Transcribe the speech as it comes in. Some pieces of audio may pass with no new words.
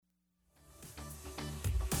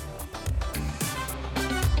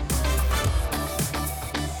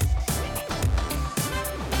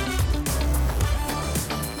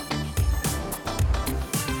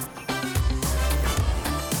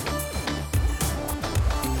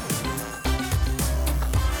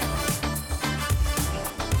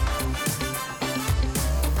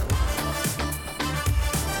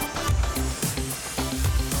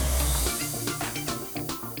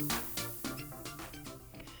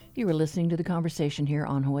You are listening to The Conversation here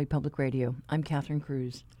on Hawaii Public Radio. I'm Catherine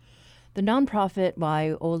Cruz. The nonprofit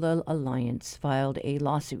Wai Ola Alliance filed a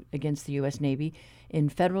lawsuit against the U.S. Navy in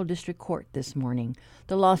federal district court this morning.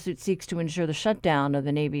 The lawsuit seeks to ensure the shutdown of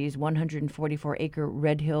the Navy's 144-acre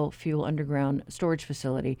Red Hill Fuel Underground Storage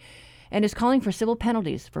Facility and is calling for civil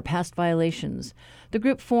penalties for past violations. The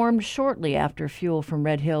group formed shortly after fuel from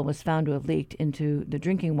Red Hill was found to have leaked into the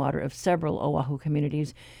drinking water of several Oʻahu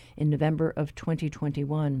communities in November of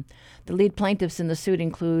 2021. The lead plaintiffs in the suit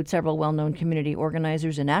include several well-known community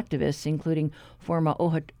organizers and activists, including former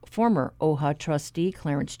OHA trustee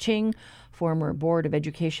Clarence Ching, former Board of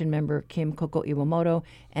Education member Kim Koko Iwamoto,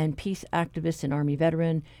 and peace activist and Army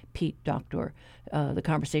veteran Pete Doctor. The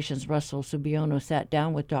Conversation's Russell Subiono sat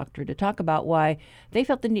down with Doctor to talk about why they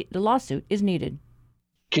felt the lawsuit is needed.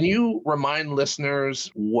 Can you remind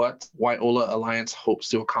listeners what Wai Ola Alliance hopes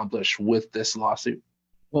to accomplish with this lawsuit?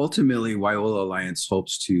 Ultimately, Wai Ola Alliance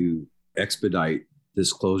hopes to expedite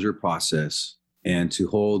this closure process and to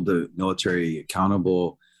hold the military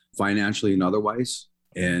accountable financially and otherwise.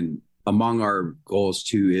 And among our goals,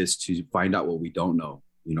 too, is to find out what we don't know,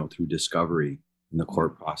 through discovery in the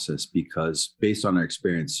court process, because based on our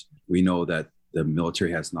experience, we know that the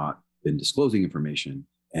military has not been disclosing information.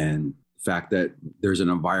 And the fact that there's an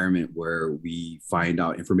environment where we find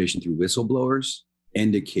out information through whistleblowers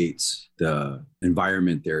indicates the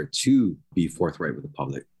environment there to be forthright with the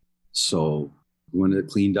public. So we want it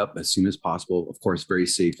cleaned up as soon as possible, of course, very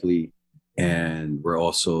safely. And we're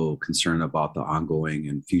also concerned about the ongoing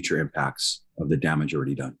and future impacts of the damage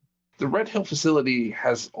already done. The Red Hill facility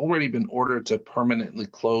has already been ordered to permanently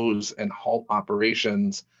close and halt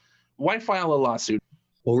operations. Why file a lawsuit?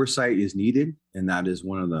 Oversight is needed, and that is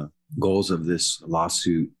one of the goals of this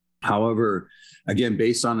lawsuit. However, again,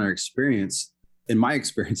 based on our experience, in my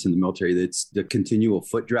experience in the military, it's the continual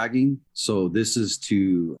foot dragging. So this is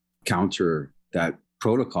to counter that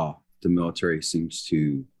protocol the military seems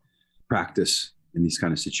to practice in these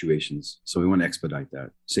kind of situations. So we want to expedite that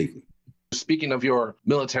safely. Speaking of your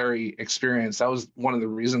military experience, that was one of the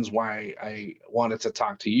reasons why I wanted to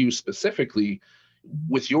talk to you specifically.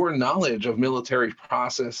 With your knowledge of military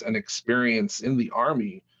process and experience in the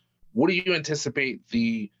Army, what do you anticipate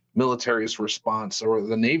the military's response or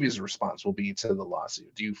the Navy's response will be to the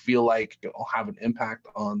lawsuit? Do you feel like it will have an impact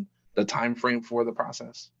on the time frame for the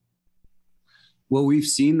process? Well, we've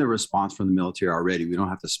seen the response from the military already. We don't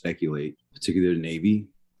have to speculate, particularly the Navy.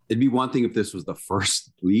 It'd be one thing if this was the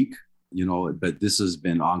first leak, but this has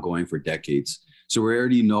been ongoing for decades. So we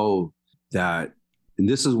already know that, and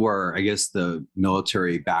this is where I guess the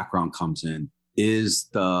military background comes in, is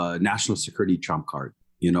the national security trump card.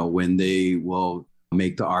 When they will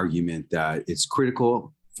make the argument that it's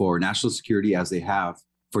critical for national security, as they have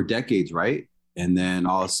for decades, right? And then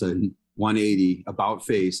all of a sudden, 180 about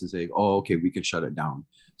face and say, oh, okay, we can shut it down.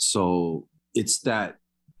 So it's that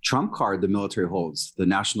trump card the military holds, the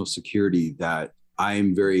national security, that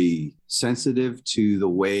I'm very sensitive to the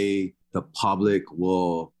way the public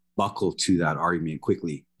will buckle to that argument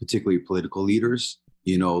quickly, particularly political leaders.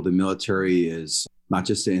 The military is not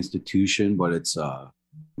just an institution, but it's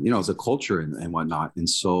it's a culture and whatnot. And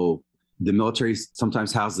so the military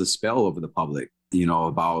sometimes has the spell over the public,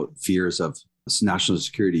 about fears of national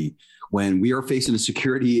security, when we are facing a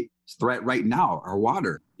security threat right now, our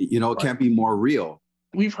water. It can't be more real.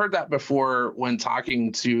 We've heard that before when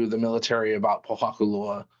talking to the military about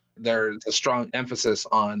Pohakulua. There's a strong emphasis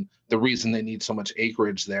on the reason they need so much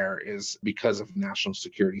acreage there is because of national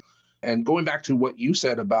security. And going back to what you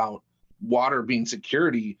said about water being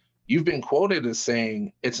security, you've been quoted as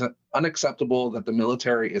saying it's unacceptable that the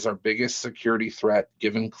military is our biggest security threat,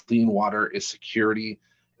 given clean water is security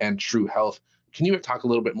and true health. Can you talk a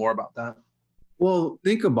little bit more about that? Well,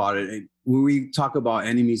 think about it. When we talk about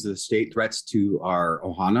enemies of the state, threats to our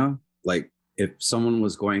ohana, like if someone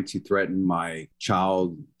was going to threaten my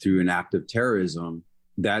child through an act of terrorism,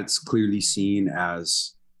 that's clearly seen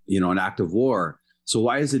as, an act of war. So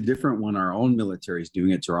why is it different when our own military is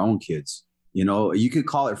doing it to our own kids? You could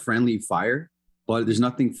call it friendly fire, but there's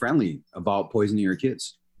nothing friendly about poisoning your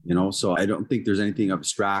kids. So I don't think there's anything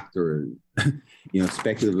abstract or,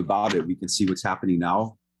 speculative about it. We can see what's happening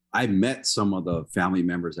now. I met some of the family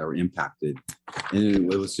members that were impacted,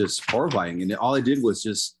 and it was just horrifying. And all I did was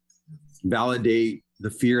just validate the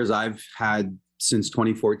fears I've had since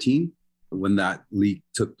 2014 when that leak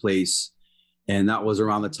took place. And that was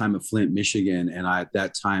around the time of Flint, Michigan. And at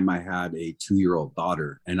that time, I had a 2-year-old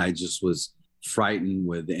daughter, and I just was frightened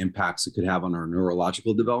with the impacts it could have on our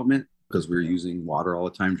neurological development, because we were using water all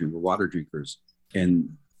the time. We're water drinkers. And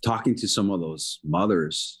talking to some of those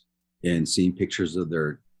mothers and seeing pictures of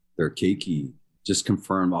their keiki, just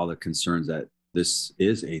confirmed all the concerns that this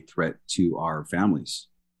is a threat to our families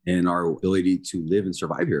and our ability to live and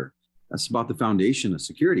survive here. That's about the foundation of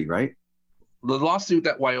security, right? The lawsuit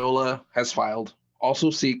that Wai Ola has filed also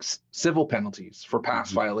seeks civil penalties for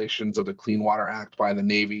past violations of the Clean Water Act by the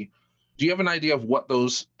Navy. Do you have an idea of what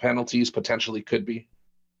those penalties potentially could be?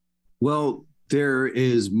 Well, there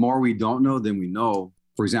is more we don't know than we know.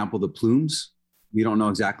 For example, the plumes. We don't know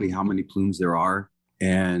exactly how many plumes there are.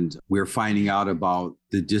 And we're finding out about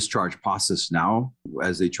the discharge process now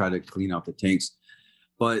as they try to clean out the tanks.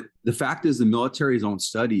 But the fact is the military's own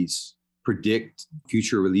studies predict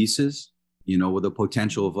future releases, with a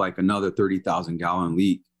potential of like another 30,000 gallon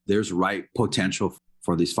leak. There's ripe potential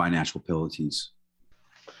for these financial penalties.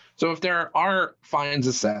 So if there are fines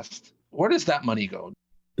assessed, where does that money go?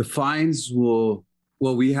 The fines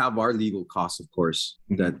we have our legal costs, of course,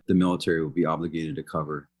 that the military will be obligated to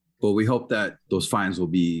cover. But we hope that those fines will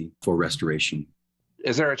be for restoration.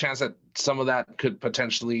 Is there a chance that some of that could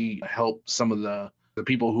potentially help some of the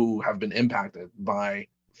people who have been impacted by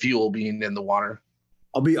fuel being in the water?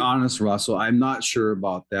 I'll be honest, Russell, I'm not sure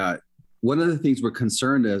about that. One of the things we're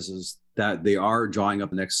concerned is that they are drawing up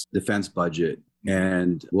the next defense budget.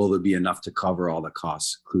 And will there be enough to cover all the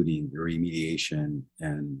costs, including remediation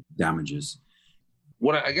and damages?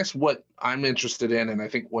 What I'm interested in, and I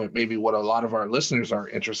think what a lot of our listeners are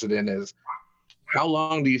interested in, is how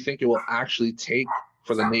long do you think it will actually take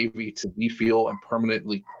for the Navy to defuel and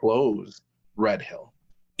permanently close Red Hill?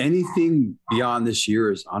 Anything beyond this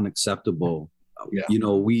year is unacceptable. Yeah.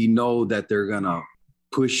 We know that they're going to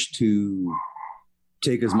push to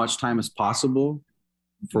take as much time as possible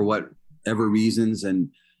for whatever reasons. And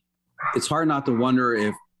it's hard not to wonder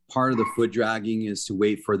if part of the foot dragging is to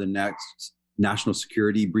wait for the next national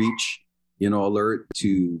security breach, alert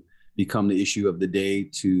to become the issue of the day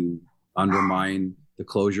to undermine the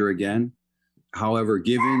closure again. However,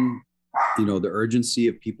 given, the urgency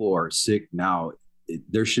of people are sick now,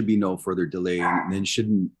 there should be no further delay and then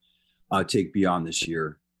shouldn't take beyond this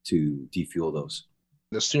year to defuel those.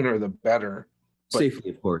 The sooner the better. But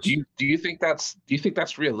safely, of course. Do you think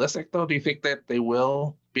that's realistic though? Do you think that they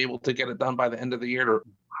will be able to get it done by the end of the year,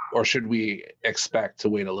 or should we expect to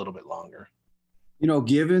wait a little bit longer?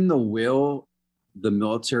 Given the will the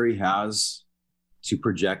military has to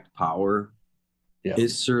project power, it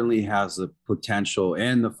certainly has the potential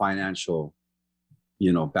and the financial,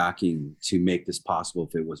 backing to make this possible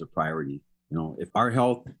if it was a priority. If our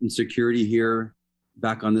health and security here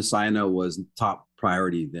back on this island was top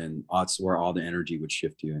priority, then that's where all the energy would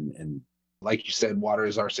shift to. And like you said, water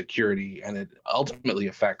is our security, and it ultimately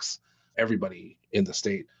affects everybody in the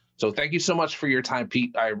state. So thank you so much for your time,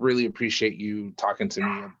 Pete. I really appreciate you talking to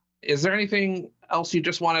me. Is there anything else you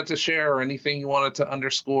just wanted to share, or anything you wanted to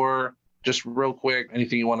underscore just real quick?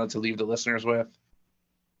 Anything you wanted to leave the listeners with?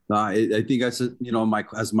 I think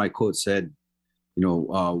as my quote said,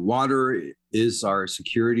 water is our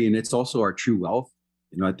security, and it's also our true wealth.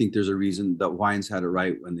 I think there's a reason that Hawaiians had it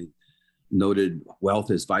right when they noted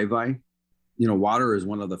wealth is vai. Water is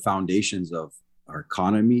one of the foundations of our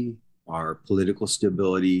economy, our political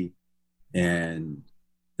stability, and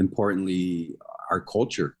importantly, our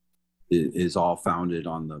culture is all founded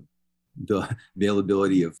on the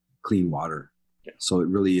availability of clean water. Yeah. So it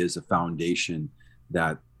really is a foundation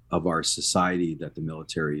of our society that the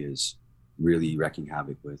military is really wreaking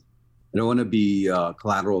havoc with. I don't want to be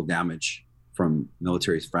collateral damage from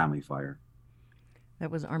military's family fire.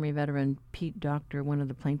 That was Army veteran Pete Doctor, one of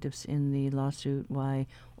the plaintiffs in the lawsuit Wai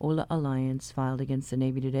Ola Alliance filed against the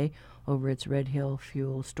Navy today over its Red Hill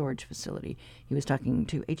fuel storage facility. He was talking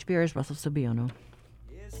to HBR's Russell Sabiano.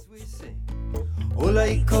 Yes, we say, Ola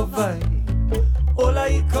ikovai,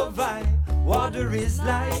 water is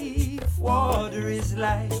life, water is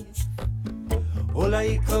life. Ola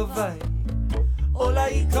ikovai,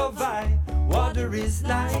 water is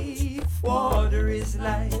life, water is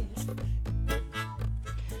life.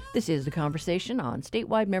 This is The Conversation on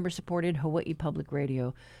statewide member-supported Hawaii Public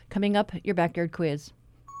Radio. Coming up, your backyard quiz.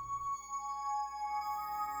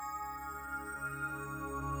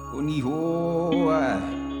 Unihoa,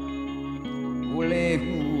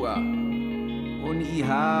 ulehua,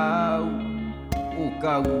 unihau,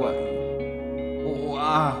 ukauai,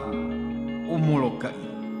 Oʻahu, umolokai,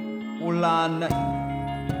 ulanai,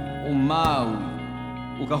 umaui,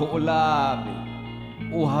 ukahoʻolawe,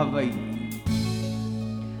 Hawaii.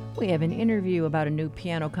 We have an interview about a new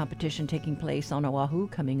piano competition taking place on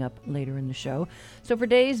Oʻahu coming up later in the show. So for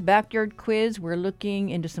today's backyard quiz, we're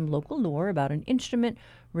looking into some local lore about an instrument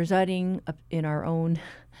residing up in our own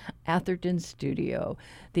Atherton studio.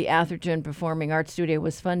 The Atherton Performing Arts Studio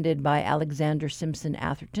was funded by Alexander Simpson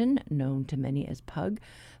Atherton, known to many as Pug.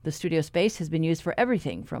 The studio space has been used for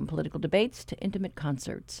everything from political debates to intimate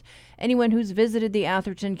concerts. Anyone who's visited the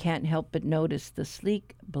Atherton can't help but notice the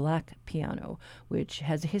sleek black piano, which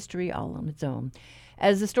has a history all on its own.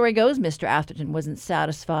 As the story goes, Mr. Atherton wasn't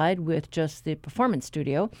satisfied with just the performance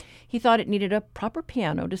studio. He thought it needed a proper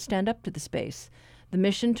piano to stand up to the space. The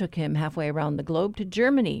mission took him halfway around the globe to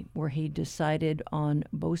Germany, where he decided on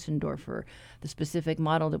Bosendorfer. The specific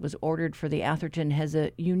model that was ordered for the Atherton has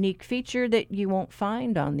a unique feature that you won't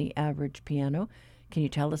find on the average piano. Can you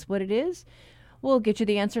tell us what it is? We'll get you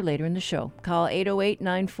the answer later in the show. Call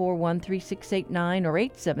 808-941-3689 or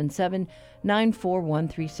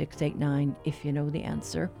 877-941-3689 if you know the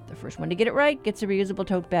answer. The first one to get it right gets a reusable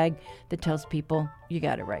tote bag that tells people you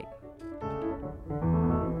got it right.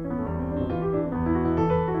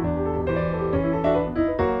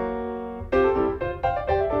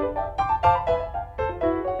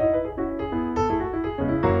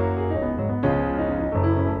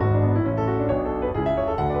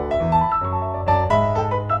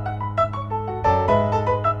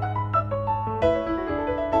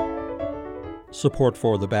 Support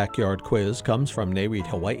for the Backyard Quiz comes from NAREIT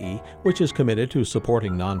Hawaii, which is committed to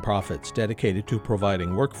supporting nonprofits dedicated to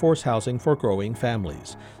providing workforce housing for growing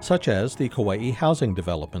families, such as the Kauai Housing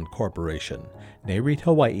Development Corporation.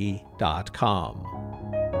 NAREITHawaii.com.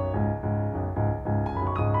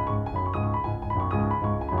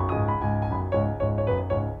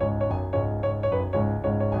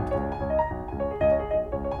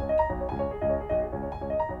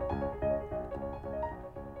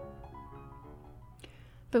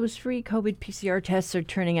 Those free COVID PCR tests are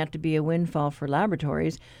turning out to be a windfall for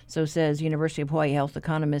laboratories, so says University of Hawaii Health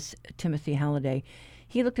Economist Timothy Halliday.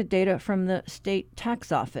 He looked at data from the state tax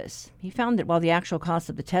office. He found that while the actual cost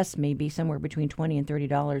of the tests may be somewhere between $20 and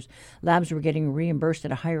 $30, labs were getting reimbursed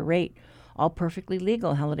at a higher rate. All perfectly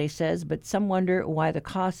legal, Halliday says, but some wonder why the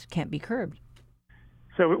cost can't be curbed.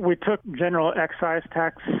 So we took general excise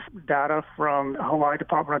tax data from Hawaii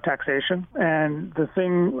Department of Taxation, and the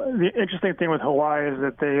interesting thing with Hawaii is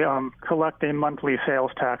that they collect a monthly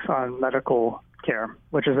sales tax on medical care,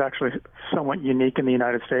 which is actually somewhat unique in the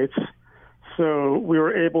United States. So we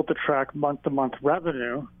were able to track month-to-month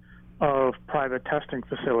revenue of private testing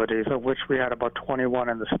facilities, of which we had about 21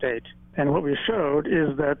 in the state. And what we showed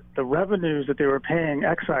is that the revenues that they were paying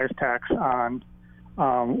excise tax on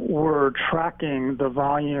were tracking the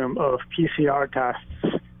volume of PCR tests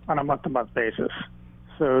on a month-to-month basis.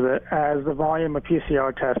 So that as the volume of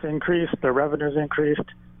PCR tests increased, their revenues increased,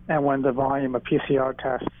 and when the volume of PCR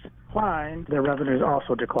tests declined, their revenues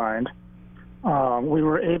also declined. We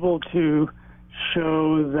were able to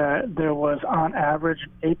show that there was, on average,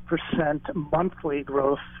 8% monthly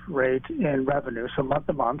growth rate in revenue, so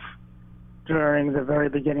month-to-month, during the very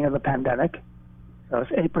beginning of the pandemic. So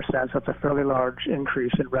it's 8%, so it's a fairly large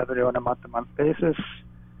increase in revenue on a month-to-month basis.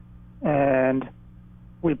 And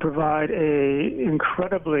we provide a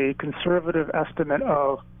incredibly conservative estimate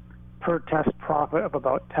of per test profit of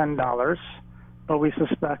about $10, but we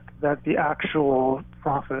suspect that the actual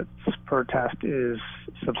profits per test is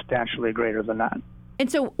substantially greater than that. And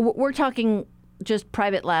so we're talking just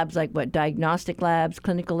private labs, like what, diagnostic labs,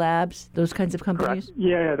 clinical labs, those kinds of companies? Correct.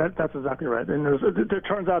 Yeah, that's exactly right. And it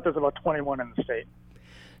turns out there's about 21 in the state.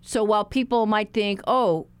 So while people might think,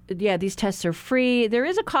 oh, yeah, these tests are free, there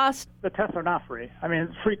is a cost. The tests are not free. I mean,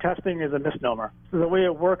 free testing is a misnomer. So the way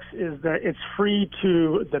it works is that it's free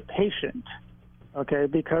to the patient, okay,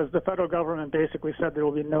 because the federal government basically said there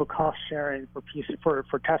will be no cost sharing for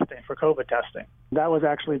testing, for COVID testing. That was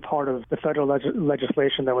actually part of the federal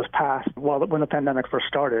legislation that was passed when the pandemic first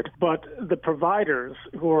started. But the providers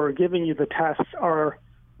who are giving you the tests are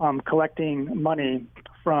collecting money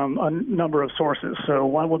from a number of sources. So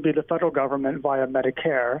one would be the federal government via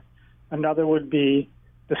Medicare. Another would be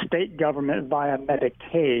the state government via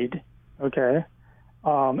Medicaid, okay?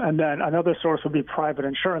 And then another source would be private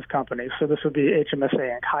insurance companies. So this would be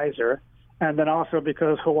HMSA and Kaiser. And then also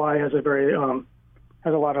because Hawaii has has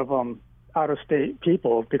a lot of out-of-state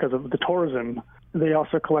people because of the tourism, they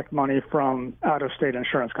also collect money from out-of-state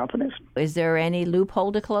insurance companies. Is there any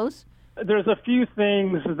loophole to close? There's a few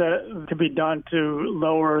things that can be done to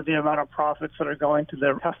lower the amount of profits that are going to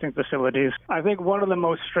their testing facilities. I think one of the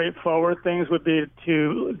most straightforward things would be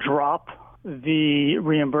to drop the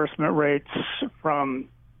reimbursement rates from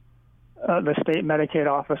the state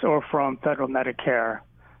Medicaid office or from federal Medicare.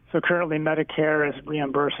 So currently Medicare is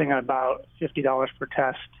reimbursing about $50 per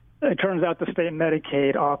test. It turns out the state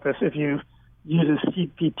Medicaid office, if you uses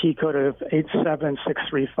CPT code of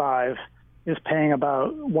 87635 is paying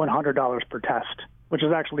about $100 per test, which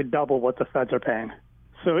is actually double what the feds are paying.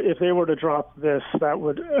 So if they were to drop this, that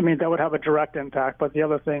would have a direct impact. But the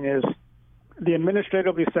other thing is the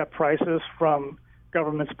administratively set prices from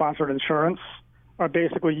government-sponsored insurance are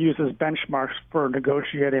basically used as benchmarks for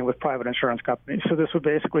negotiating with private insurance companies. So this would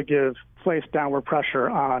basically place downward pressure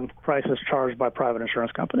on prices charged by private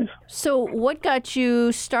insurance companies. So what got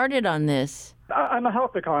you started on this? I'm a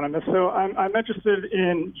health economist, so I'm interested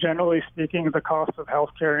in, generally speaking, the cost of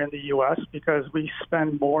healthcare in the U.S. because we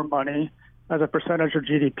spend more money as a percentage of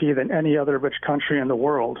GDP than any other rich country in the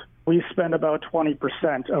world. We spend about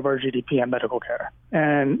 20% of our GDP on medical care,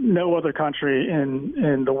 and no other country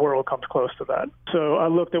in the world comes close to that. So I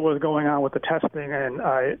looked at what was going on with the testing, and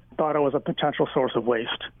I thought it was a potential source of waste.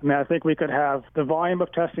 I mean, I think we could have the volume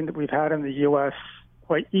of testing that we've had in the U.S.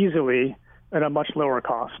 quite easily at a much lower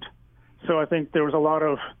cost. So I think there was a lot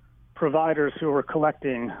of providers who were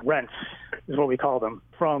collecting rents, is what we call them,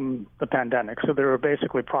 from the pandemic. So they were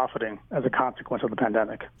basically profiting as a consequence of the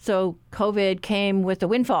pandemic. So COVID came with a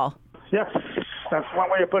windfall. Yes, that's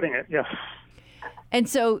one way of putting it, yes. And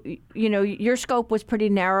so, your scope was pretty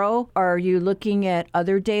narrow. Are you looking at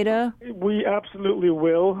other data? We absolutely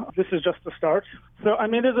will. This is just the start. So,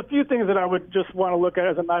 there's a few things that I would just want to look at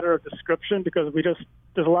as a matter of description because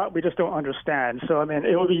there's a lot we just don't understand. So,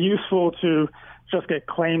 it would be useful to just get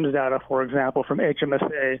claims data, for example, from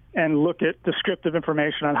HMSA and look at descriptive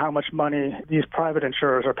information on how much money these private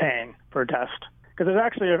insurers are paying per test. Because there's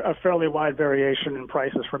actually a fairly wide variation in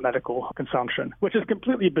prices for medical consumption, which is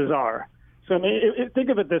completely bizarre. So, think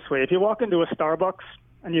of it this way. If you walk into a Starbucks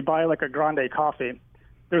and you buy like a grande coffee,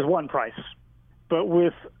 there's one price. But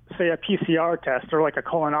with, say, a PCR test or like a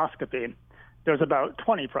colonoscopy, there's about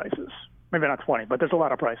 20 prices. Maybe not 20, but there's a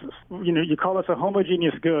lot of prices. You call this a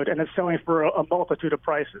homogeneous good, and it's selling for a multitude of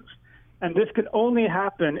prices. And this can only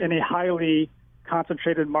happen in a highly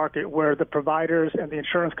concentrated market where the providers and the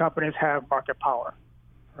insurance companies have market power,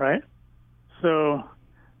 right? So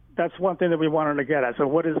that's one thing that we wanted to get at. So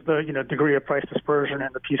what is the degree of price dispersion in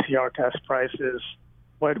the PCR test prices?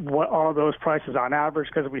 What are those prices on average?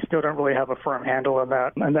 Because we still don't really have a firm handle on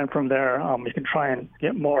that. And then from there, we can try and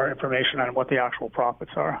get more information on what the actual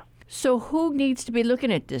profits are. So who needs to be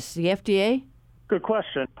looking at this? The FDA? Good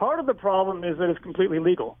question. Part of the problem is that it's completely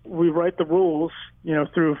legal. We write the rules,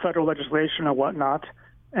 through federal legislation and whatnot,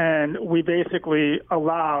 and we basically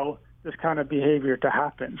allow this kind of behavior to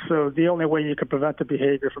happen. So the only way you can prevent the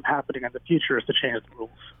behavior from happening in the future is to change the rules.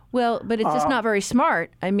 Well, but it's just not very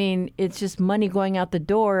smart. It's just money going out the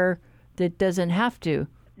door that doesn't have to.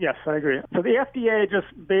 Yes, I agree. So the FDA just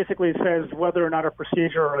basically says whether or not a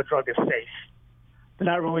procedure or a drug is safe. They're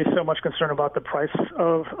not really so much concerned about the price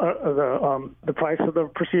of the price of the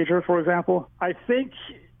procedure, for example. I think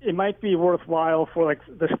it might be worthwhile for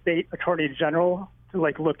the state attorney general to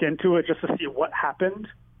look into it just to see what happened,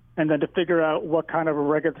 and then to figure out what kind of a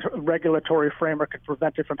regulatory framework could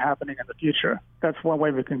prevent it from happening in the future. That's one way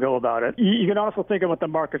we can go about it. You can also think about the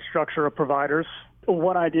market structure of providers.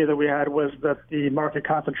 One idea that we had was that the market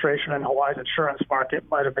concentration in Hawaii's insurance market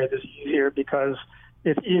might have made this easier because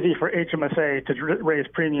it's easy for HMSA to raise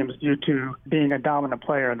premiums due to being a dominant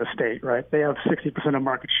player in the state, right? They have 60% of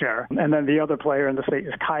market share. And then the other player in the state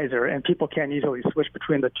is Kaiser, and people can't easily switch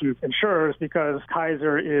between the two insurers because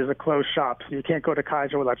Kaiser is a closed shop. So you can't go to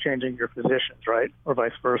Kaiser without changing your physicians, right? Or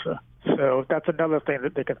vice versa. So that's another thing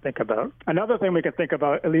that they can think about. Another thing we can think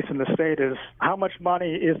about, at least in the state, is how much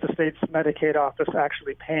money is the state's Medicaid office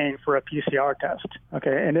actually paying for a PCR test?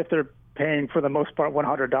 Okay, and if they're paying for the most part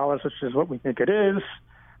 $100, which is what we think it is,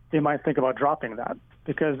 they might think about dropping that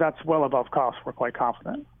because that's well above cost, we're quite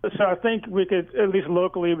confident. So I think we could, at least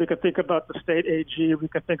locally, we could think about the state AG, we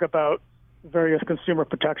could think about various consumer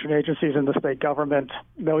protection agencies in the state government.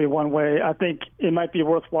 That'll be one way. I think it might be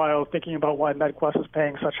worthwhile thinking about why MedQuest is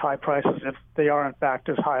paying such high prices if they are, in fact,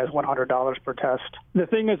 as high as $100 per test. The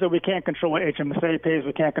thing is that we can't control what HMSA pays,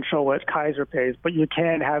 we can't control what Kaiser pays, but you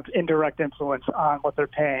can have indirect influence on what they're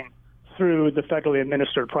paying through the federally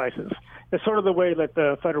administered prices. It's sort of the way that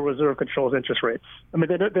the Federal Reserve controls interest rates.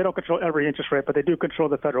 They don't control every interest rate, but they do control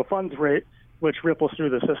the federal funds rate, which ripples through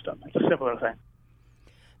the system. It's a similar thing.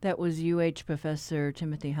 That was UH Professor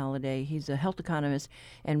Timothy Halliday. He's a health economist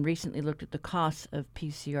and recently looked at the costs of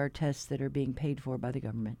PCR tests that are being paid for by the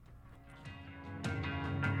government.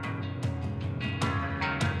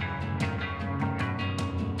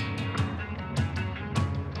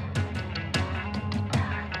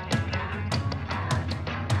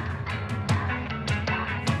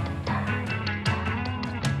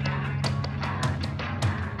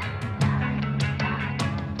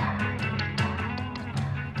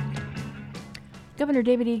 Governor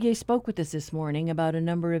David Ige spoke with us this morning about a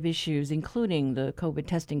number of issues, including the COVID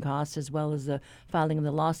testing costs, as well as the filing of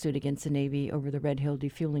the lawsuit against the Navy over the Red Hill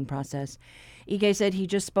defueling process. Ige said he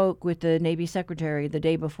just spoke with the Navy Secretary the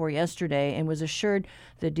day before yesterday and was assured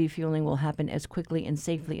the defueling will happen as quickly and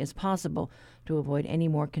safely as possible to avoid any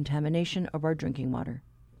more contamination of our drinking water.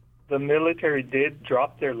 The military did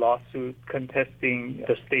drop their lawsuit contesting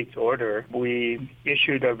the state's order. We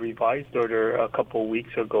issued a revised order a couple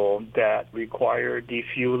weeks ago that required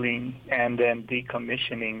defueling and then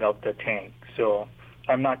decommissioning of the tank. So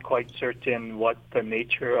I'm not quite certain what the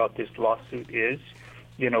nature of this lawsuit is.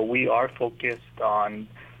 We are focused on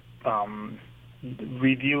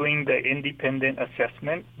reviewing the independent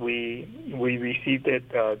assessment. We received it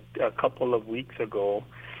a couple of weeks ago.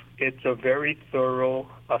 It's a very thorough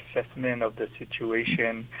assessment of the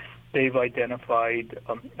situation. They've identified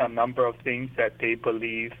a number of things that they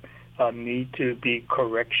believe need to be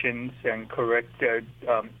corrections and corrected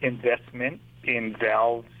investment in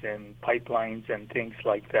valves and pipelines and things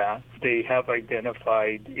like that. They have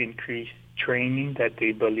identified increased training that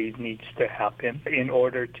they believe needs to happen in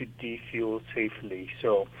order to defuel safely.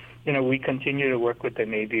 So, we continue to work with the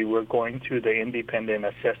Navy. We're going through the independent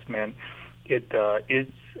assessment. It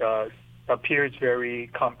appears very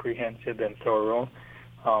comprehensive and thorough,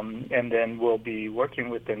 and then we'll be working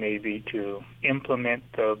with the Navy to implement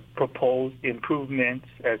the proposed improvements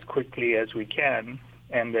as quickly as we can,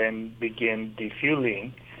 and then begin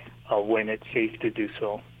defueling when it's safe to do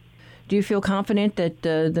so. Do you feel confident that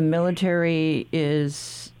the military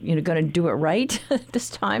is, going to do it right this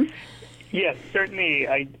time? Yes, certainly.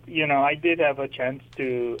 I did have a chance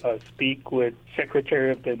to speak with Secretary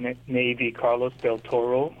of the Navy Carlos Del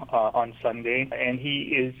Toro on Sunday, and he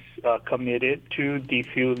is committed to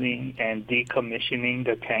defueling and decommissioning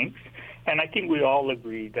the tanks. And I think we all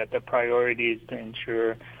agree that the priority is to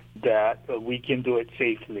ensure that we can do it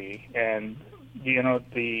safely. And,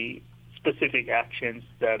 the specific actions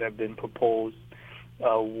that have been proposed,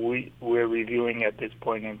 we're reviewing at this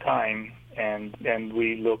point in time. And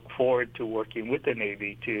we look forward to working with the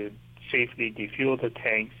Navy to safely defuel the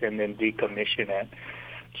tanks and then decommission it.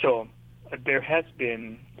 So there has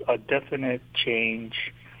been a definite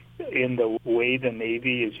change in the way the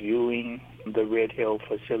Navy is viewing the Red Hill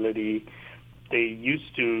facility. They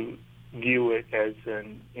used to view it as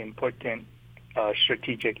an important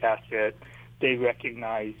strategic asset. They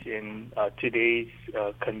recognize in today's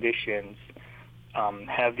conditions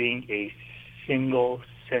having a single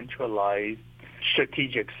centralized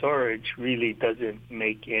strategic storage really doesn't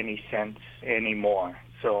make any sense anymore.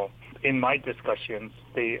 So in my discussions,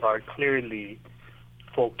 they are clearly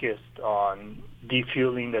focused on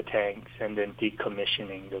defueling the tanks and then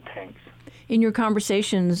decommissioning the tanks. In your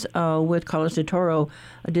conversations with Carlos de Toro,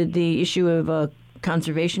 did the issue of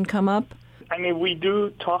conservation come up? I mean, we do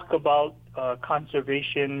talk about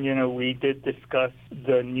conservation. We did discuss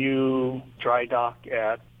the new dry dock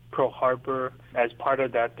at Pearl Harbor. As part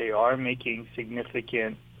of that, they are making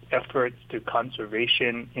significant efforts to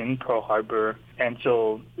conservation in Pearl Harbor. And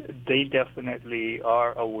so they definitely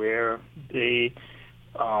are aware. They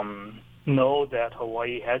know that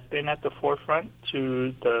Hawaii has been at the forefront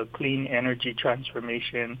to the clean energy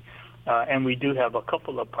transformation. And we do have a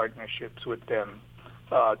couple of partnerships with them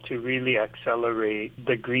to really accelerate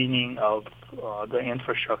the greening of the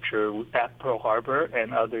infrastructure at Pearl Harbor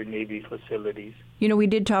and other Navy facilities. We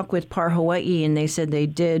did talk with Par Hawaii, and they said they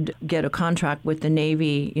did get a contract with the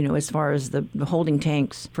Navy, as far as the holding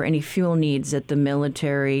tanks for any fuel needs that the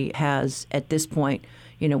military has at this point,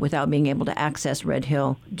 without being able to access Red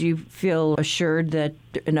Hill. Do you feel assured that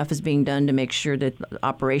enough is being done to make sure that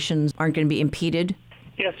operations aren't going to be impeded?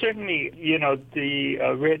 Yeah, certainly. The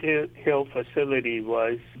Red Hill facility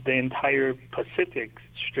was the entire Pacific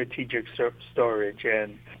strategic storage,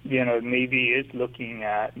 and Navy is looking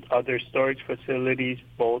at other storage facilities,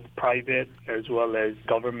 both private as well as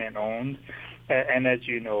government-owned. And as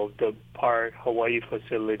you know, the Par Hawaii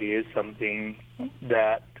facility is something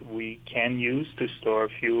that we can use to store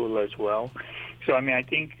fuel as well. So, I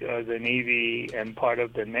think the Navy and part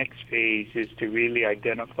of the next phase is to really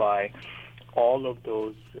identify all of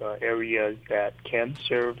those areas that can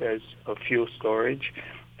serve as a fuel storage,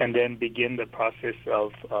 and then begin the process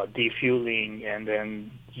of defueling and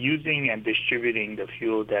then using and distributing the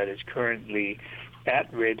fuel that is currently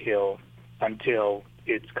at Red Hill until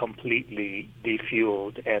it's completely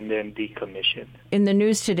defueled and then decommissioned. In the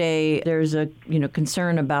news today, there's a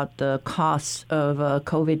concern about the costs of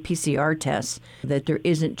COVID PCR tests, that there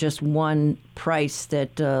isn't just one price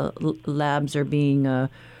that labs are being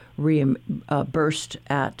reimbursed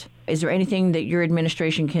at. Is there anything that your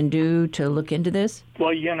administration can do to look into this?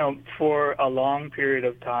 Well, for a long period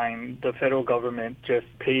of time, the federal government just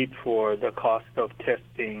paid for the cost of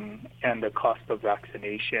testing and the cost of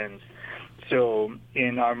vaccinations. So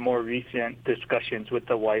in our more recent discussions with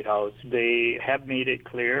the White House, they have made it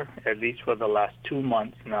clear, at least for the last 2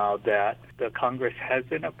 months now, that the Congress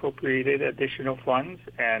hasn't appropriated additional funds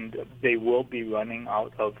and they will be running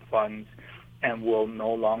out of funds and will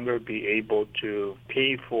no longer be able to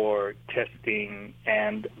pay for testing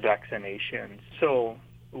and vaccinations. So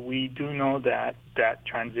we do know that that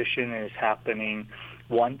transition is happening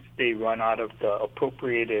once they run out of the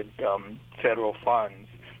appropriated federal funds.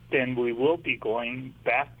 Then we will be going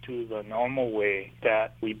back to the normal way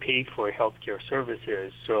that we pay for healthcare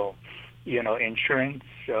services. So, insurance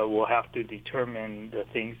will have to determine the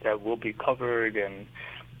things that will be covered and,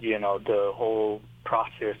 the whole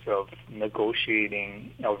process of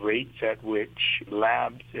negotiating rates at which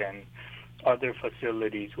labs and other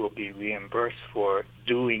facilities will be reimbursed for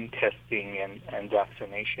doing testing and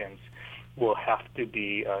vaccinations will have to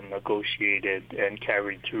be negotiated and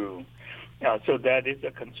carried through. So that is a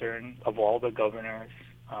concern of all the governors.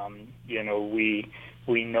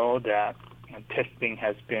 We know that testing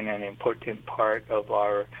has been an important part of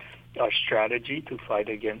our strategy to fight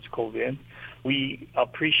against COVID. We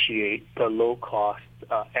appreciate the low-cost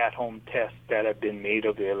at-home tests that have been made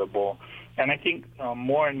available. And I think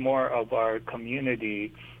more and more of our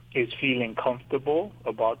community is feeling comfortable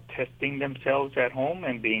about testing themselves at home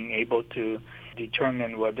and being able to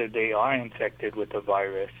determine whether they are infected with the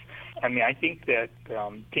virus. I think that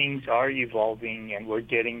things are evolving and we're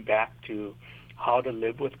getting back to how to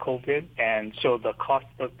live with COVID. And so the cost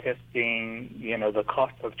of testing, the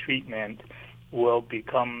cost of treatment will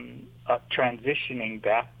become transitioning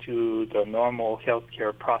back to the normal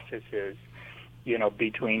healthcare processes,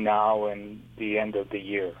 between now and the end of the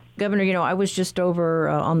year. Governor, I was just over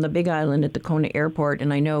on the Big Island at the Kona Airport,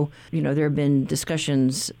 and I know, there have been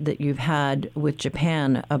discussions that you've had with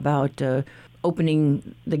Japan about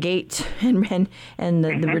opening the gates and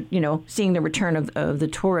the seeing the return of the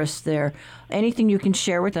tourists there. Anything you can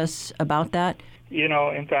share with us about that?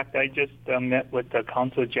 In fact, I just met with the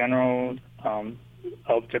Consul General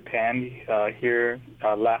of Japan here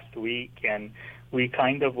last week, and we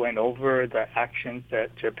kind of went over the actions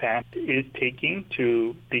that Japan is taking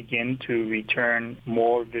to begin to return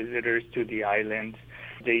more visitors to the islands.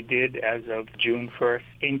 They did, as of June 1st,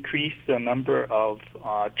 increase the number of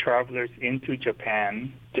travelers into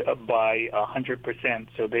Japan by 100%.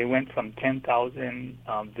 So they went from 10,000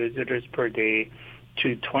 visitors per day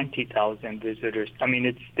to 20,000 visitors.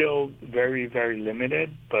 It's still very, very limited,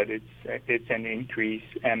 but it's an increase,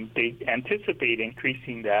 and they anticipate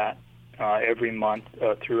increasing that every month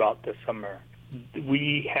throughout the summer.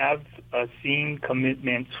 We have seen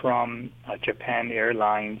commitments from Japan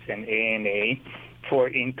Airlines and ANA for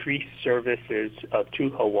increased services to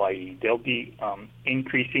Hawaii. They'll be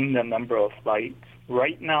increasing the number of flights.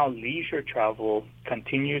 Right now, leisure travel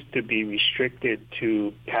continues to be restricted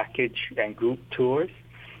to package and group tours.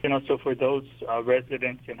 So for those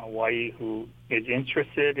residents in Hawaii who is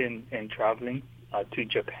interested in traveling to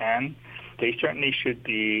Japan, they certainly should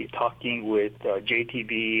be talking with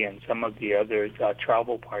JTB and some of the other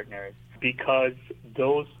travel partners, because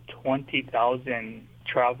those 20,000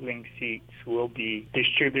 traveling seats will be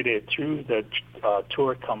distributed through the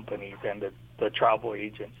tour companies and the travel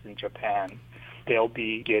agents in Japan. They'll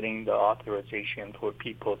be getting the authorization for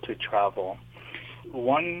people to travel.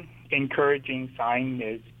 One encouraging sign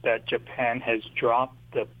is that Japan has dropped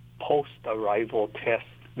the post-arrival test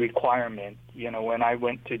requirement. When I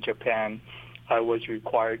went to Japan, I was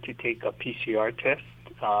required to take a PCR test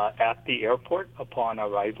at the airport upon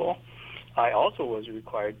arrival. I also was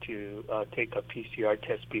required to take a PCR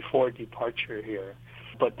test before departure here.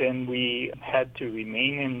 But then we had to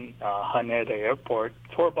remain in Haneda Airport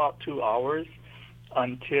for about 2 hours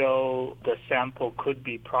until the sample could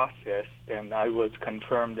be processed, and I was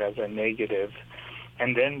confirmed as a negative.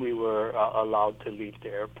 And then we were allowed to leave the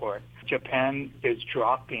airport. Japan is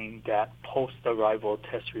dropping that post-arrival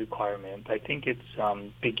test requirement. I think it's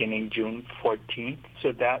beginning June 14th.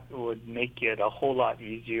 So that would make it a whole lot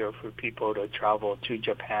easier for people to travel to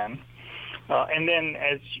Japan. And then,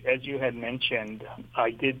 as you had mentioned,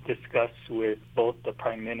 I did discuss with both the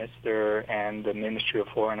Prime Minister and the Ministry of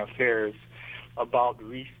Foreign Affairs about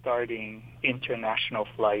restarting international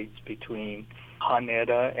flights between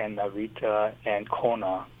Haneda and Narita and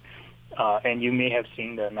Kona. And you may have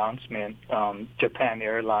seen the announcement. Japan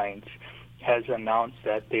Airlines has announced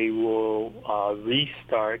that they will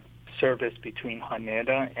restart service between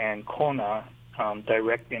Haneda and Kona,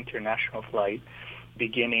 direct international flight,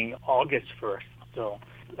 beginning August 1st. So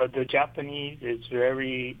the Japanese is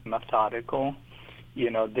very methodical.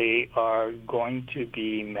 They are going to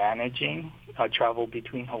be managing travel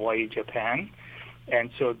between Hawaii and Japan. And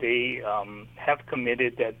so they have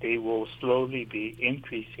committed that they will slowly be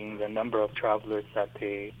increasing the number of travelers that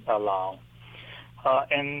they allow.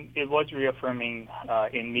 And it was reaffirming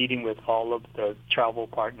in meeting with all of the travel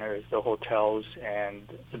partners, the hotels, and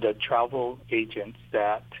the travel agents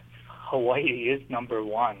that Hawaii is number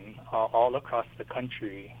one all across the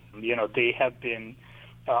country. They have been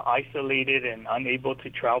isolated and unable to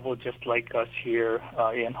travel just like us here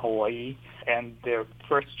in Hawaii. And their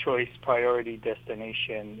first choice priority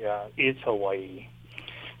destination is Hawaii.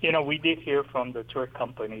 We did hear from the tour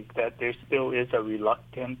companies that there still is a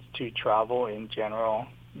reluctance to travel in general.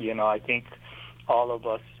 I think all of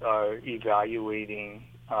us are evaluating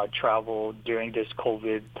travel during this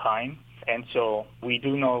COVID time. And so we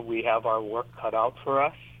do know we have our work cut out for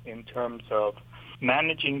us in terms of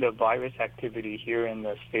managing the virus activity here in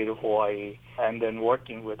the state of Hawaii, and then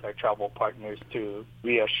working with our travel partners to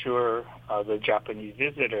reassure the Japanese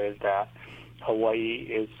visitors that Hawaii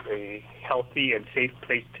is a healthy and safe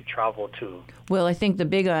place to travel to. Well, I think the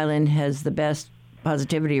Big Island has the best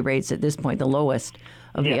positivity rates at this point, the lowest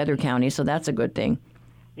of the other counties, so that's a good thing.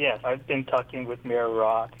 Yes, I've been talking with Mayor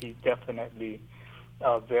Roth. He's definitely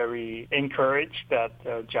very encouraged that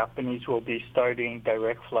Japanese will be starting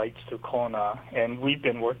direct flights to Kona, and we've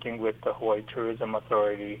been working with the Hawaii Tourism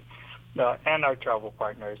Authority and our travel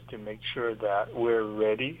partners to make sure that we're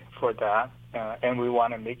ready for that, and we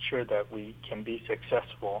want to make sure that we can be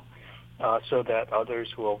successful so that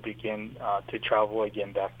others will begin to travel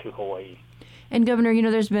again back to Hawaii. And Governor,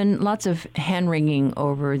 there's been lots of hand-wringing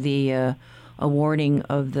over the awarding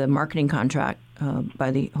of the marketing contract by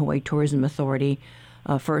the Hawaii Tourism Authority,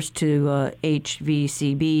 first to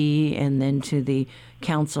HVCB and then to the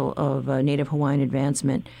Council of Native Hawaiian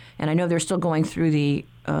Advancement. And I know they're still going through the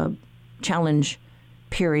challenge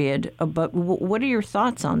period, but what are your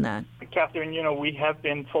thoughts on that? Catherine, we have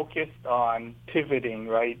been focused on pivoting,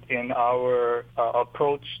 right, in our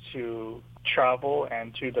approach to travel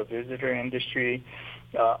and to the visitor industry.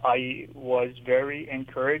 I was very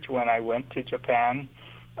encouraged when I went to Japan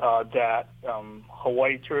that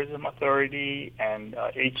Hawaii Tourism Authority and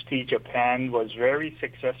HT Japan was very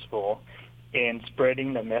successful in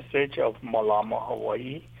spreading the message of Malama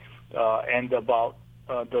Hawaii and about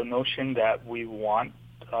the notion that we want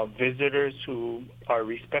visitors who are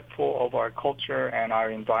respectful of our culture and our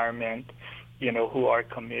environment, who are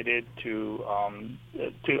committed to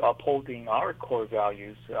upholding our core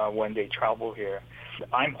values when they travel here.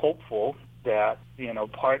 I'm hopeful that,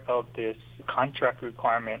 part of this contract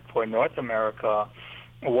requirement for North America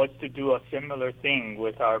was to do a similar thing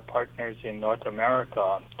with our partners in North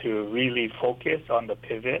America to really focus on the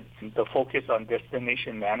pivot, the focus on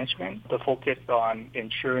destination management, the focus on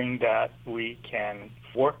ensuring that we can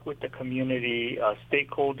work with the community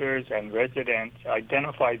stakeholders and residents,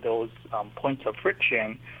 identify those points of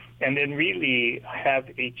friction, and then really have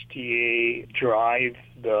HTA drive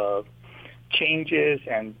the changes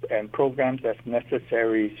and programs that's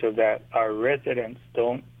necessary so that our residents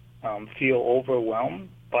don't feel overwhelmed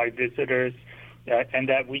by visitors, and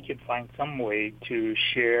that we can find some way to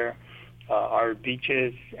share our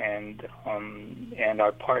beaches and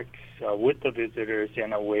our parks with the visitors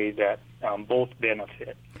in a way that both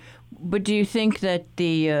benefit. But do you think that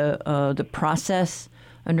the process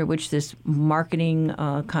under which this marketing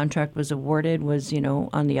contract was awarded was,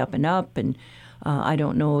 on the up and up? And I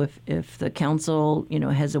don't know if the council,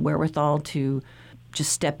 has a wherewithal to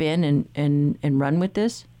just step in and run with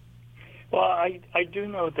this? Well, I do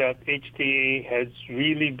know that HTA has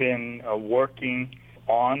really been working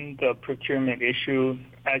on the procurement issue.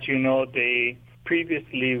 As you know, they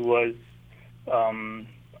previously was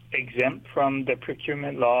exempt from the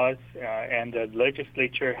procurement laws, and the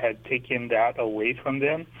legislature had taken that away from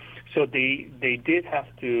them. So they did have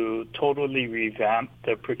to totally revamp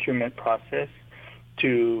the procurement process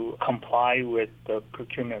to comply with the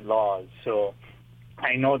procurement laws. So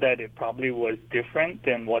I know that it probably was different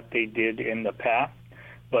than what they did in the past,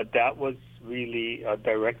 but that was really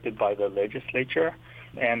directed by the legislature.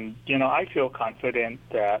 And, I feel confident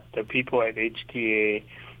that the people at HTA,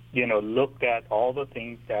 looked at all the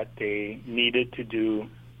things that they needed to do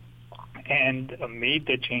and made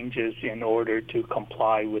the changes in order to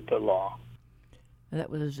comply with the law. That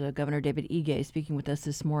was Governor David Ige speaking with us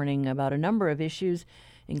this morning about a number of issues,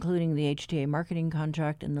 including the HTA marketing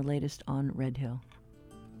contract and the latest on Red Hill.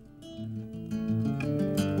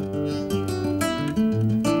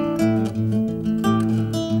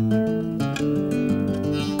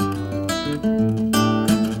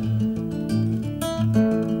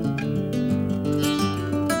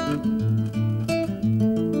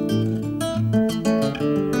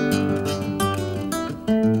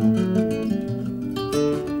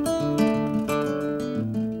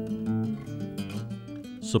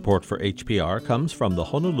 Support for HPR comes from the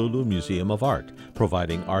Honolulu Museum of Art,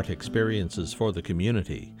 providing art experiences for the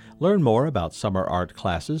community. Learn more about summer art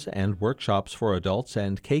classes and workshops for adults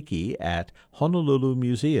and keiki at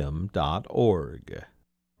honolulumuseum.org.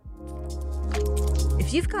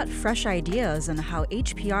 If you've got fresh ideas on how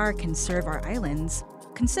HPR can serve our islands,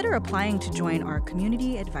 consider applying to join our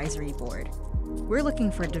Community Advisory Board. We're looking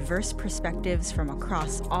for diverse perspectives from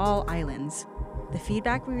across all islands. The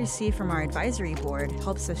feedback we receive from our advisory board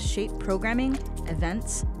helps us shape programming,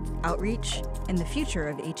 events, outreach, and the future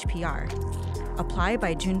of HPR. Apply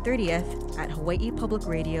by June 30th at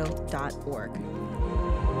hawaiipublicradio.org.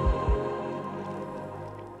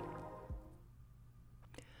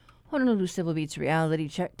 Honolulu Civil Beat's Reality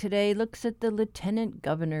Check today looks at the lieutenant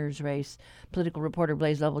governor's race. Political reporter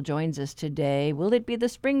Blaise Lovell joins us today. Will it be the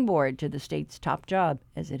springboard to the state's top job,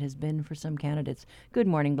 as it has been for some candidates? Good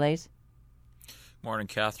morning, Blaise. Morning,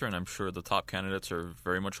 Catherine. I'm sure the top candidates are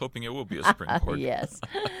very much hoping it will be a springboard. Yes.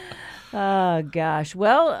 Oh, gosh.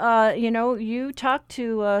 Well, you talked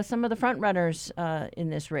to some of the front runners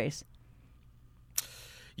in this race.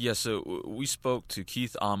 Yeah, so we spoke to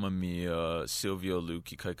Keith Amamiya, Sylvia Luke,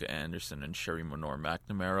 Ikaika Anderson, and Sherry Menor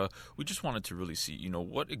McNamara. We just wanted to really see,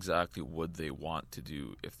 what exactly would they want to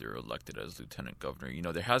do if they're elected as lieutenant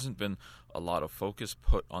governor. There hasn't been a lot of focus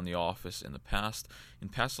put on the office in the past. In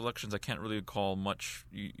past elections, I can't really recall much,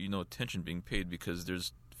 attention being paid because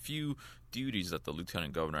there's few duties that the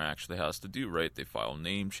lieutenant governor actually has to do, right? They file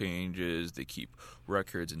name changes, they keep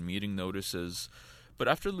records and meeting notices. But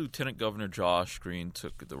after Lieutenant Governor Josh Green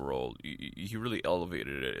took the role, he really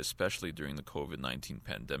elevated it, especially during the COVID-19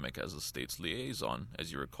 pandemic as the state's liaison.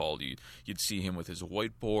 As you recall, you'd see him with his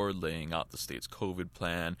whiteboard laying out the state's COVID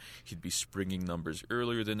plan. He'd be springing numbers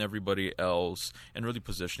earlier than everybody else and really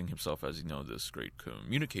positioning himself as, this great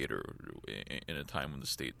communicator in a time when the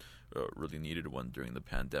state really needed one during the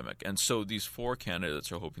pandemic. And so these four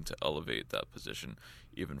candidates are hoping to elevate that position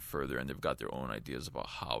even further, and they've got their own ideas about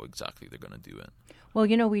how exactly they're going to do it. Well,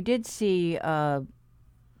 we did see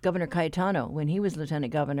Governor Cayetano, when he was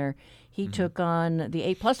lieutenant governor, he took on the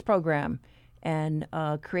A+ program and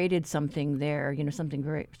created something there,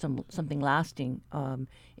 something lasting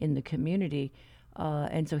in the community.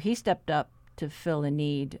 And so he stepped up to fill a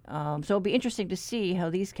need. So it'll be interesting to see how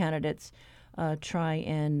these candidates try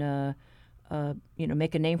and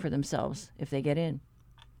make a name for themselves if they get in.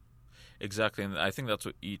 Exactly, and I think that's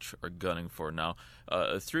what each are gunning for now.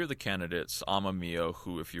 Three of the candidates, Amamiya,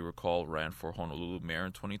 who, if you recall, ran for Honolulu mayor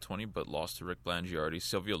in 2020 but lost to Rick Blangiardi,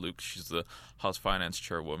 Sylvia Luke, she's the House Finance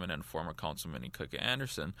Chairwoman, and former Councilman Ikaika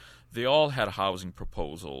Anderson, they all had housing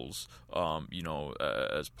proposals,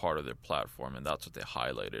 as part of their platform, and that's what they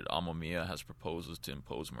highlighted. Amamiya has proposals to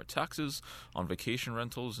impose more taxes on vacation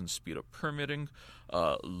rentals and speed up permitting.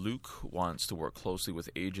 Luke wants to work closely with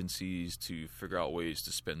agencies to figure out ways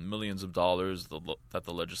to spend millions of dollars that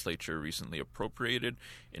the legislature recently appropriated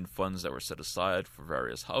in funds that were set aside for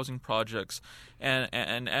various housing projects. And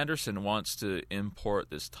Anderson wants to import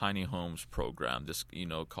this tiny homes program, this,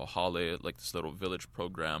 Kauhale, like this little village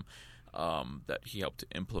program that he helped to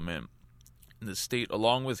implement in the state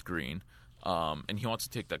along with Green. And he wants to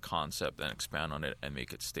take that concept and expand on it and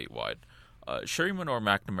make it statewide. Sherry Menor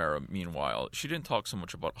McNamara, meanwhile, she didn't talk so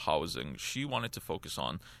much about housing. She wanted to focus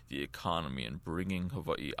on the economy and bringing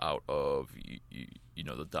Hawaii out of,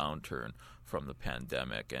 the downturn from the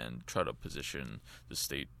pandemic and try to position the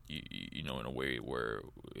state, in a way where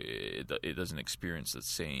it doesn't experience the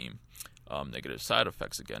same negative side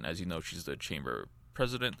effects again. As you know, she's the chamber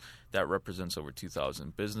president that represents over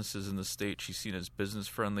 2,000 businesses in the state. She's seen as business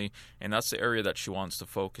friendly, and that's the area that she wants to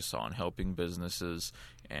focus on, helping businesses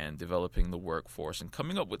and developing the workforce and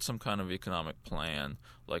coming up with some kind of economic plan,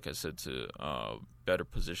 like I said, to better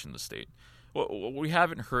position the state. What we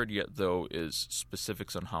haven't heard yet, though, is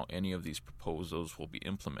specifics on how any of these proposals will be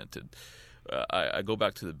implemented. I go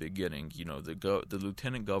back to the beginning. The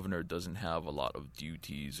lieutenant governor doesn't have a lot of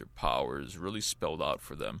duties or powers really spelled out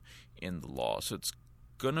for them in the law. So it's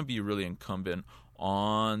going to be really incumbent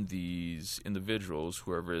on these individuals,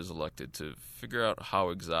 whoever is elected, to figure out how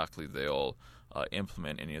exactly they'll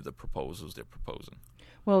implement any of the proposals they're proposing.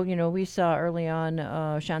 Well, we saw early on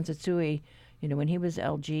Shansetsui, when he was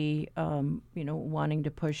LG, wanting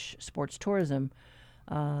to push sports tourism.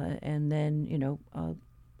 And then,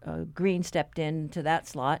 Green stepped into that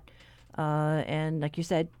slot. And like you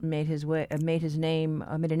said, made a name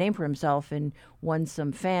for himself and won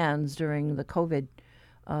some fans during the COVID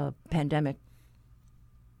pandemic.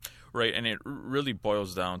 Right, and it really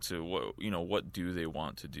boils down to what do they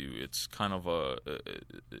want to do? It's kind of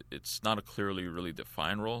it's not a clearly really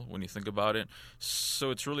defined role when you think about it.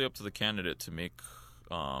 So it's really up to the candidate to make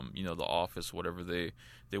the office, whatever they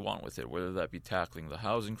want with it, whether that be tackling the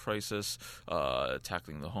housing crisis,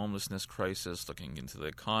 tackling the homelessness crisis, looking into the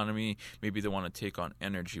economy. Maybe they want to take on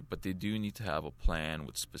energy, but they do need to have a plan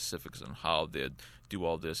with specifics on how they do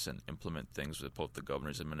all this and implement things with both the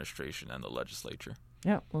governor's administration and the legislature.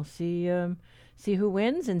 Yeah, we'll see who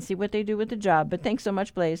wins and see what they do with the job. But thanks so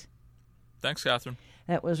much, Blaze. Thanks, Catherine.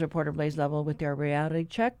 That was reporter Blaze Lovell with our reality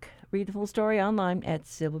check. Read the full story online at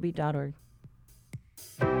civilbeat.org.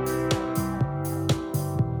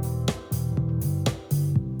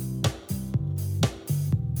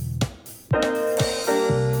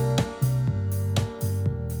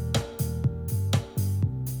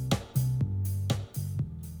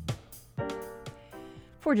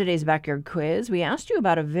 For today's Backyard Quiz, we asked you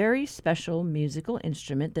about a very special musical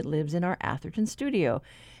instrument that lives in our Atherton studio.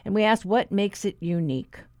 And we asked what makes it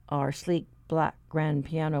unique. Our sleek black grand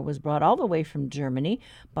piano was brought all the way from Germany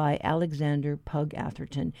by Alexander Pug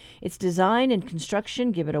Atherton. Its design and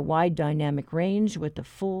construction give it a wide dynamic range with a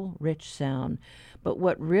full, rich sound. But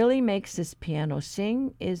what really makes this piano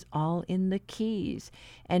sing is all in the keys.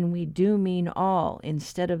 And we do mean all.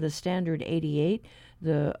 Instead of the standard 88,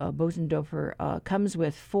 the Bosendorfer comes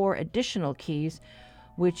with 4 additional keys,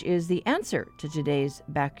 which is the answer to today's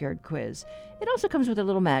Backyard Quiz. It also comes with a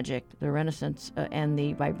little magic. The resonance and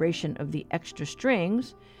the vibration of the extra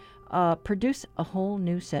strings produce a whole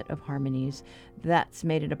new set of harmonies. That's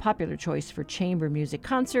made it a popular choice for chamber music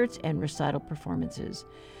concerts and recital performances.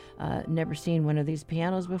 Never seen one of these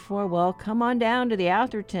pianos before? Well, come on down to the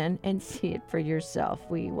Atherton and see it for yourself.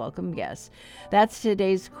 We welcome guests. That's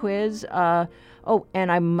today's quiz. And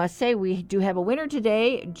I must say, we do have a winner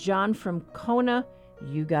today, John from Kona.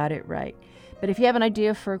 You got it right. But if you have an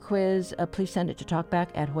idea for a quiz, please send it to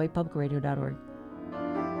talkback@hawaiipublicradio.org.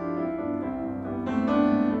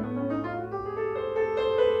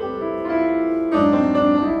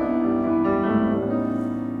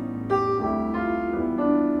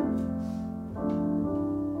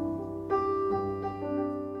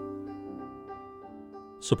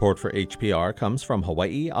 Support for HPR comes from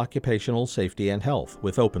Hawaii Occupational Safety and Health,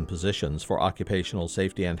 with open positions for occupational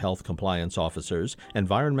safety and health compliance officers,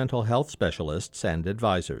 environmental health specialists, and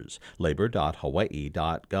advisors.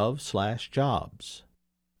 labor.hawaii.gov/jobs.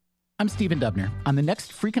 I'm Stephen Dubner. On the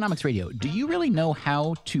next Freakonomics Radio, do you really know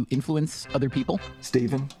how to influence other people?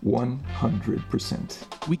 Stephen, 100%.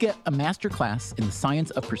 We get a master class in the science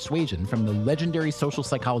of persuasion from the legendary social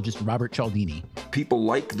psychologist Robert Cialdini. People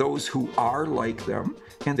like those who are like them,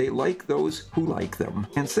 and they like those who like them,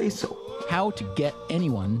 and say so. How to get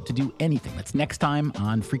anyone to do anything. That's next time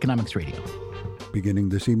on Freakonomics Radio. Beginning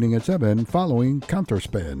this evening at 7, following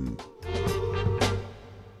Counterspin.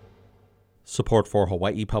 Support for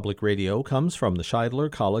Hawaii Public Radio comes from the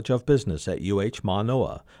Scheidler College of Business at UH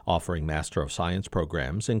Manoa, offering Master of Science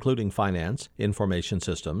programs including finance, information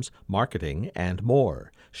systems, marketing, and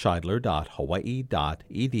more.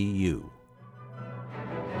 Scheidler.hawaii.edu.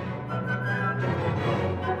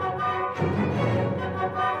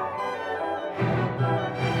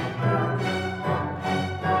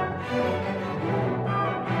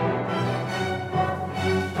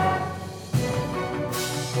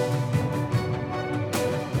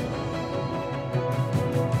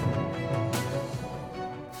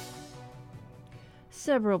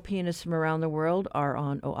 Several pianists from around the world are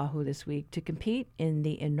on Oʻahu this week to compete in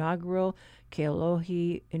the inaugural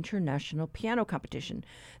Kealohi International Piano Competition.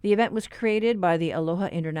 The event was created by the Aloha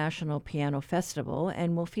International Piano Festival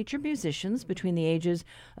and will feature musicians between the ages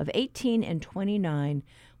of 18 and 29,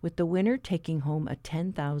 with the winner taking home a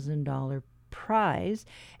 $10,000 prize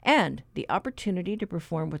and the opportunity to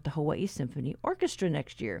perform with the Hawaii Symphony Orchestra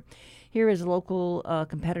next year. Here is local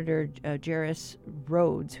competitor Jairus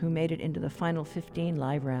Rhodes, who made it into the final 15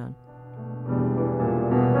 live round.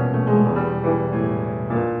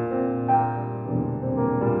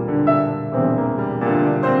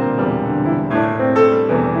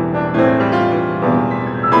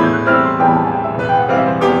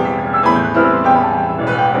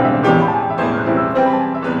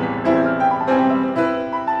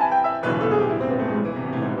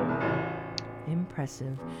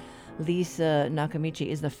 Impressive. Lisa Nakamichi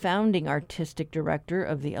is the founding artistic director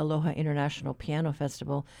of the Aloha International Piano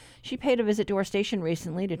Festival. She paid a visit to our station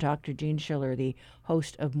recently to talk to Gene Schiller, the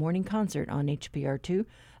host of Morning Concert on HPR2,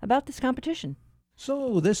 about this competition.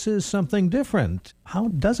 So this is something different. How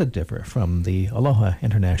does it differ from the Aloha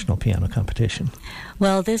International Piano Competition?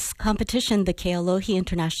 Well, this competition, the Kealohi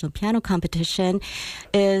International Piano Competition,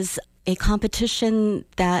 is a competition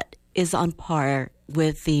that is on par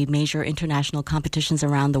with the major international competitions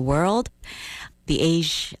around the world. The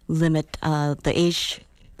age limit, the age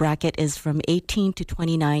bracket is from 18 to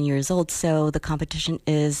 29 years old, so the competition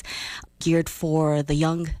is geared for the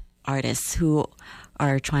young artists who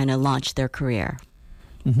are trying to launch their career.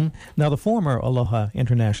 Mm-hmm. Now, the former Aloha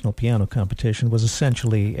International Piano Competition was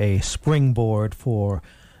essentially a springboard for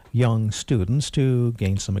young students to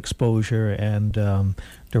gain some exposure and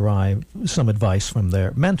derive some advice from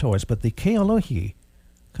their mentors. But the Kealohi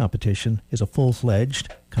competition is a full-fledged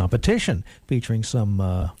competition featuring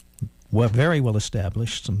some very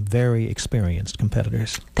well-established, some very experienced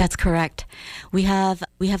competitors. That's correct. We have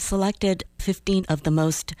selected 15 of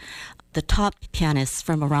the top pianists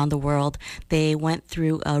from around the world. They went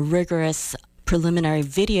through a rigorous preliminary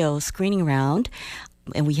video screening round,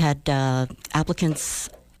 and we had applicants,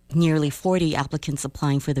 nearly 40 applicants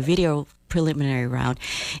applying for the video preliminary round,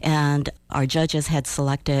 and our judges had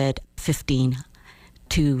selected 15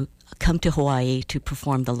 to come to Hawaii to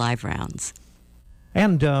perform the live rounds.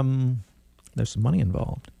 And there's some money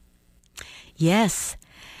involved. Yes.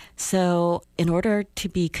 So in order to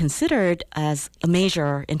be considered as a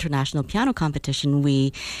major international piano competition,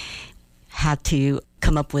 we had to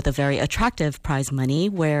come up with a very attractive prize money,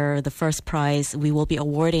 where the first prize, we will be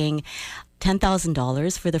awarding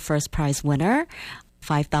 $10,000 for the first prize winner,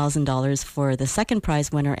 $5,000 for the second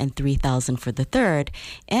prize winner, and $3,000 for the third.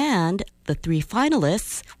 And the three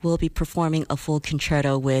finalists will be performing a full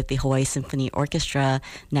concerto with the Hawaii Symphony Orchestra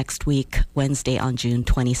next week, Wednesday on June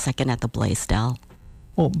 22nd at the Blaisdell.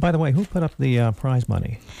 Well, by the way, who put up the prize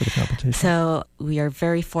money for the competition? So we are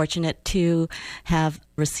very fortunate to have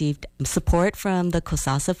received support from the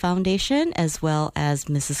Kosasa Foundation as well as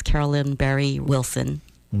Mrs. Carolyn Barry Wilson.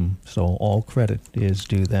 So all credit is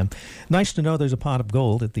due them. Nice to know there's a pot of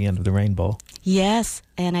gold at the end of the rainbow. Yes,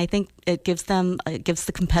 and I think it gives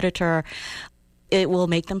the competitor, it will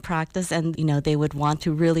make them practice, and they would want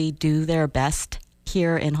to really do their best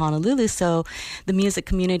here in Honolulu. So the music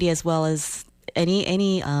community, as well as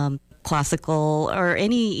any classical or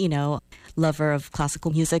any lover of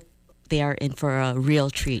classical music, they are in for a real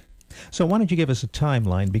treat. So why don't you give us a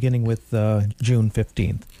timeline beginning with June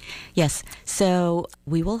 15th? Yes. So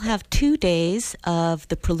we will have 2 days of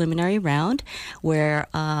the preliminary round where,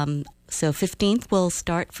 so 15th will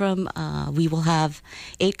start from, we will have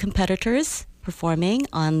 8 competitors performing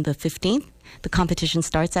on the 15th. The competition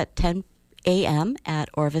starts at 10 a.m. at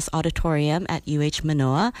Orvis Auditorium at UH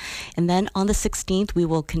Manoa. And then on the 16th, we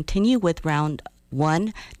will continue with round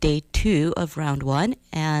 1, day 2 of round 1,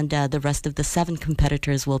 and the rest of the 7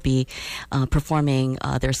 competitors will be performing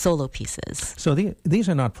their solo pieces. So these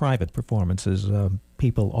are not private performances.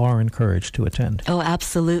 People are encouraged to attend. Oh,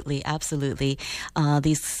 absolutely, absolutely.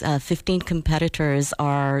 These 15 competitors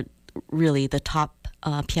are really the top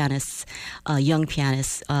pianists, young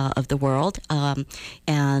pianists of the world.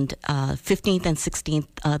 And 15th and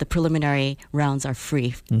 16th, the preliminary rounds are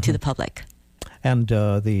free to the public. And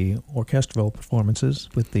the orchestral performances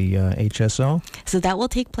with the HSO? So that will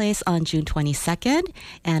take place on June 22nd,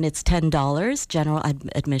 and it's $10, general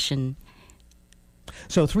admission.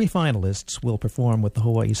 So 3 finalists will perform with the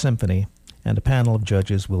Hawaii Symphony, and a panel of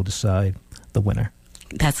judges will decide the winner.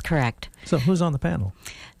 That's correct. So who's on the panel?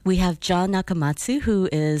 We have John Nakamatsu, who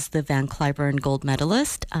is the Van Cliburn gold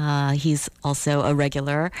medalist. He's also a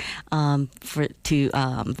regular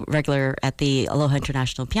regular at the Aloha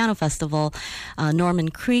International Piano Festival. Norman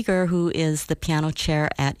Krieger, who is the piano chair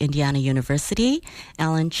at Indiana University.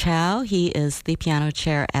 Alan Chow, he is the piano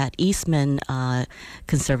chair at Eastman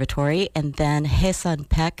Conservatory. And then Hae-sun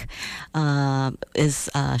Peck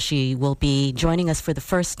she will be joining us for the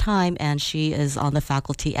first time, and she is on the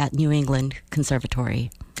faculty at New England Conservatory.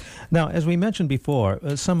 Now, as we mentioned before,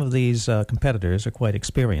 some of these competitors are quite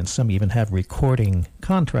experienced. Some even have recording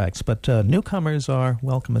contracts, but newcomers are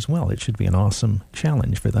welcome as well. It should be an awesome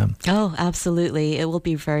challenge for them. Oh, absolutely. It will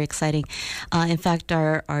be very exciting. In fact,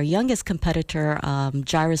 our youngest competitor,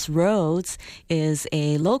 Jairus Rhodes, is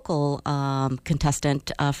a local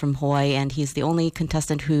contestant from Hawaii, and he's the only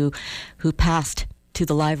contestant who passed to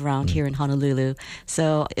the live round here in Honolulu.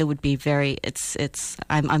 So it would be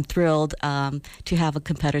I'm thrilled to have a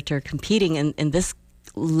competitor competing in this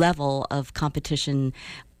level of competition,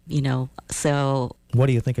 so. What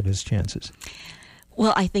do you think of his chances?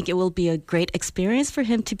 Well, I think it will be a great experience for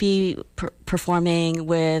him to be performing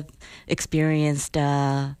with experienced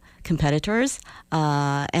competitors,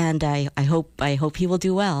 and I hope he will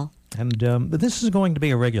do well. And this is going to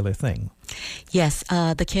be a regular thing. Yes,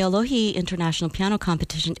 the Kealohi International Piano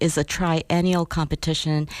Competition is a triennial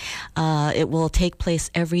competition. It will take place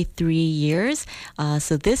every 3 years.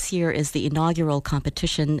 So this year is the inaugural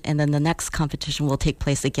competition, and then the next competition will take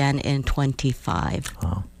place again in 25.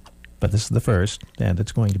 Oh, but this is the first, and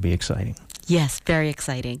it's going to be exciting. Yes, very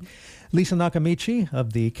exciting. Lisa Nakamichi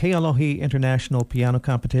of the Kealoha International Piano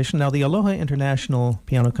Competition. Now, the Aloha International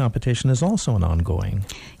Piano Competition is also an ongoing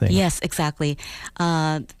thing. Yes, exactly.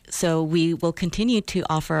 So we will continue to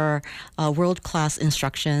offer world-class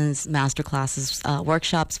instructions, master classes,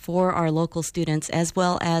 workshops for our local students, as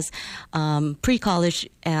well as pre-college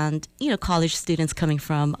and college students coming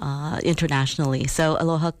from internationally. So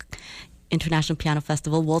Aloha International Piano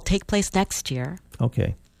Festival will take place next year.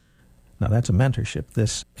 Okay. Now, that's a mentorship.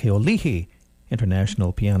 This Keolihi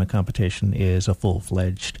International Piano Competition is a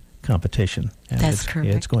full-fledged competition. And That's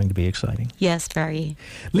correct. It's going to be exciting. Yes, very.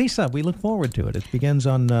 Lisa, we look forward to it. It begins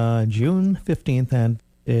on June 15th, and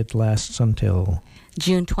it lasts until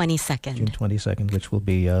June 22nd. June 22nd, which will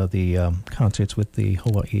be the concerts with the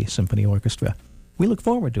Hawaii Symphony Orchestra. We look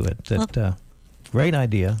forward to it. Great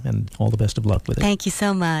idea, and all the best of luck with it. Thank you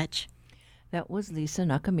so much. That was Lisa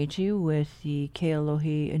Nakamichi with the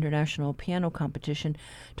Kealoha International Piano Competition,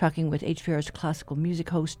 talking with HPR's classical music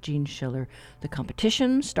host, Gene Schiller. The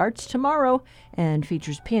competition starts tomorrow and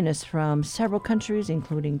features pianists from several countries,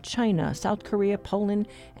 including China, South Korea, Poland,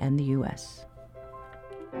 and the U.S.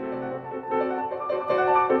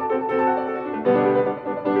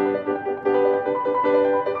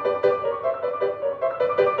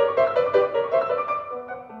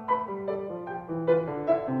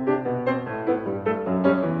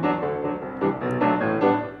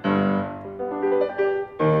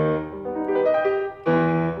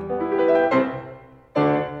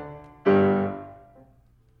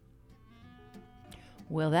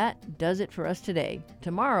 Well, that does it for us today.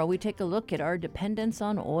 Tomorrow, we take a look at our dependence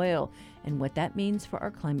on oil and what that means for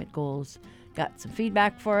our climate goals. Got some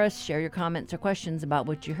feedback for us? Share your comments or questions about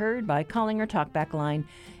what you heard by calling our talkback line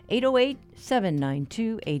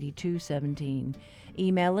 808-792-8217.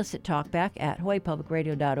 Email us at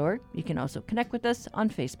talkback@hawaiipublicradio.org. You can also connect with us on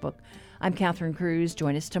Facebook. I'm Catherine Cruz.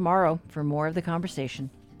 Join us tomorrow for more of the conversation.